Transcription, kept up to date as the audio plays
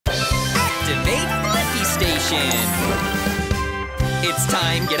Activate Blippi Station. It's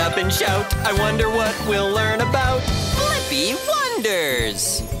time, get up and shout. I wonder what we'll learn about Blippi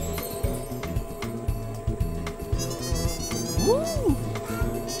Wonders. Woo.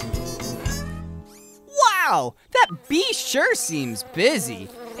 Wow, that bee sure seems busy.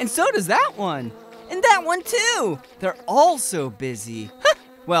 And so does that one. And that one too. They're all so busy.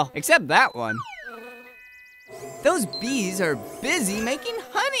 Well, except that one. Those bees are busy making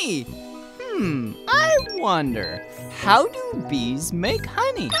honey. I wonder, how do bees make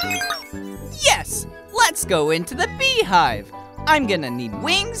honey? Yes, let's go into the beehive. I'm gonna need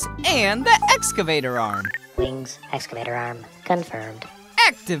wings and the excavator arm. Wings, excavator arm, confirmed.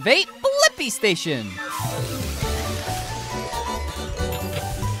 Activate Blippi Station.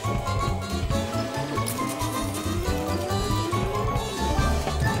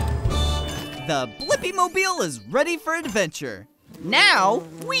 The Blippi-mobile is ready for adventure. Now,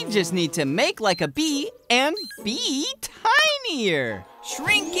 we just need to make like a bee and be tinier.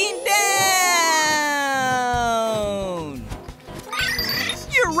 Shrinking down.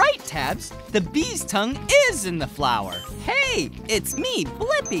 You're right, Tabs. The bee's tongue is in the flower. Hey, it's me,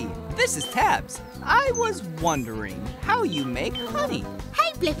 Blippi. This is Tabs. I was wondering how you make honey.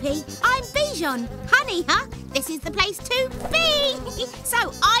 Hey, Blippi, I'm Bijon. Honey, huh? This is the place to be.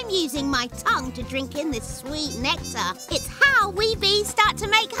 So I'm using my tongue to drink in this sweet nectar. It's how we bees start to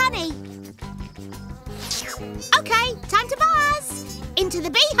make honey. Okay, time to buzz. Into the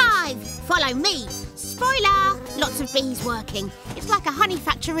beehive. Follow me. Spoiler, lots of bees working. It's like a honey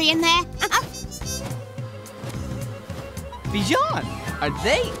factory in there. Bijon, are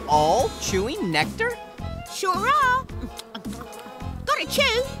they all chewing nectar? Sure are. Gotta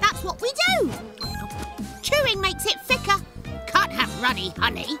chew, that's what we do. Chewing makes it thicker. Can't have runny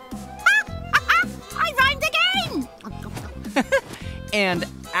honey. I rhymed again. And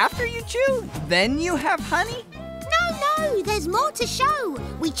after you chew, then you have honey? No, there's more to show.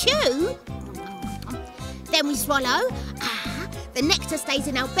 We chew, then we swallow. The nectar stays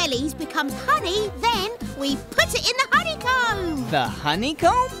in our bellies, becomes honey, then we put it in the honeycomb. The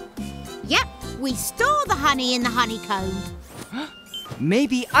honeycomb? Yep, we store the honey in the honeycomb.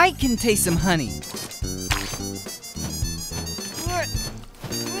 Maybe I can taste some honey.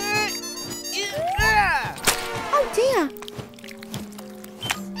 Oh dear.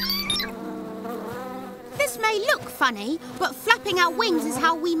 This may look funny, but flapping our wings is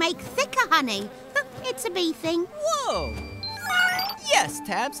how we make thicker honey. It's a bee thing. Whoa! Yes,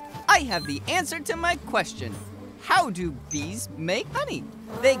 Tabs, I have the answer to my question. How do bees make honey?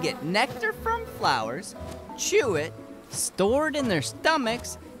 They get nectar from flowers, chew it, store it in their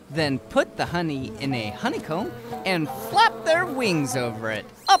stomachs, then put the honey in a honeycomb and flap their wings over it.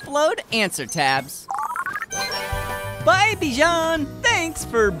 Upload answer, Tabs. Bye, Bijon. Thanks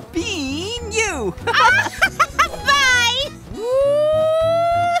for being you.